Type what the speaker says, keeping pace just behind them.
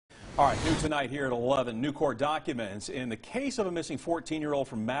All right, new tonight here at 11, new court documents in the case of a missing 14-year-old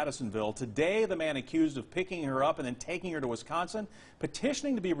from Madisonville. Today, the man accused of picking her up and then taking her to Wisconsin,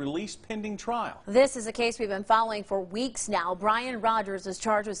 petitioning to be released pending trial. This is a case we've been following for weeks now. Brian Rogers is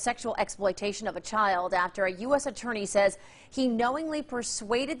charged with sexual exploitation of a child after a U.S. attorney says he knowingly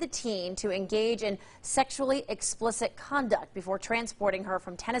persuaded the teen to engage in sexually explicit conduct before transporting her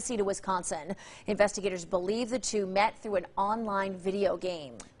from Tennessee to Wisconsin. Investigators believe the two met through an online video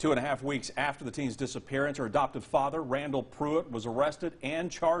game. 2.5 weeks after the teen's disappearance, her adoptive father, Randall Pruitt, was arrested and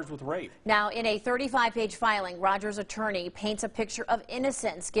charged with rape. Now, in a 35-page filing, Rogers' attorney paints a picture of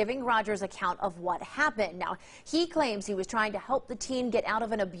innocence, giving Rogers' account of what happened. Now, he claims he was trying to help the teen get out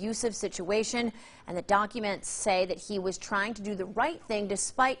of an abusive situation, and the documents say that he was trying to do the right thing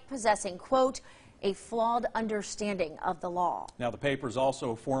despite possessing, quote, a flawed understanding of the law. Now, the paper is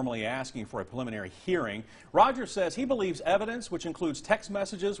also formally asking for a preliminary hearing. Rogers says he believes evidence, which includes text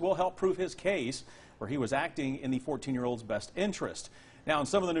messages, will help prove his case, where he was acting in the 14-year-old's best interest. Now, in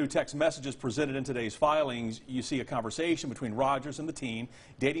some of the new text messages presented in today's filings, you see a conversation between Rogers and the teen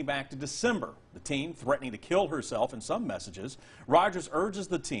dating back to December. The teen threatening to kill herself in some messages. Rogers urges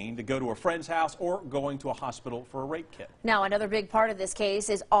the teen to go to a friend's house or going to a hospital for a rape kit. Now, another big part of this case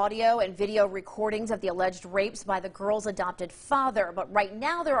is audio and video recordings of the alleged rapes by the girl's adopted father. But right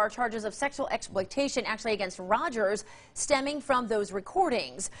now, there are charges of sexual exploitation actually against Rogers stemming from those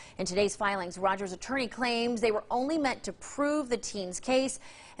recordings. In today's filings, Rogers' attorney claims they were only meant to prove the teen's case,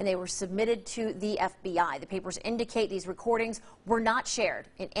 and they were submitted to the FBI. The papers indicate these recordings were not shared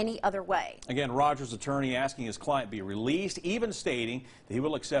in any other way. Again, Rogers' attorney asking his client be released, even stating that he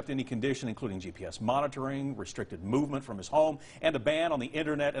will accept any condition, including GPS monitoring, restricted movement from his home, and a ban on the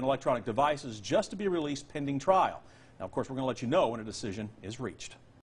internet and electronic devices, just to be released pending trial. Now, of course, we're going to let you know when a decision is reached.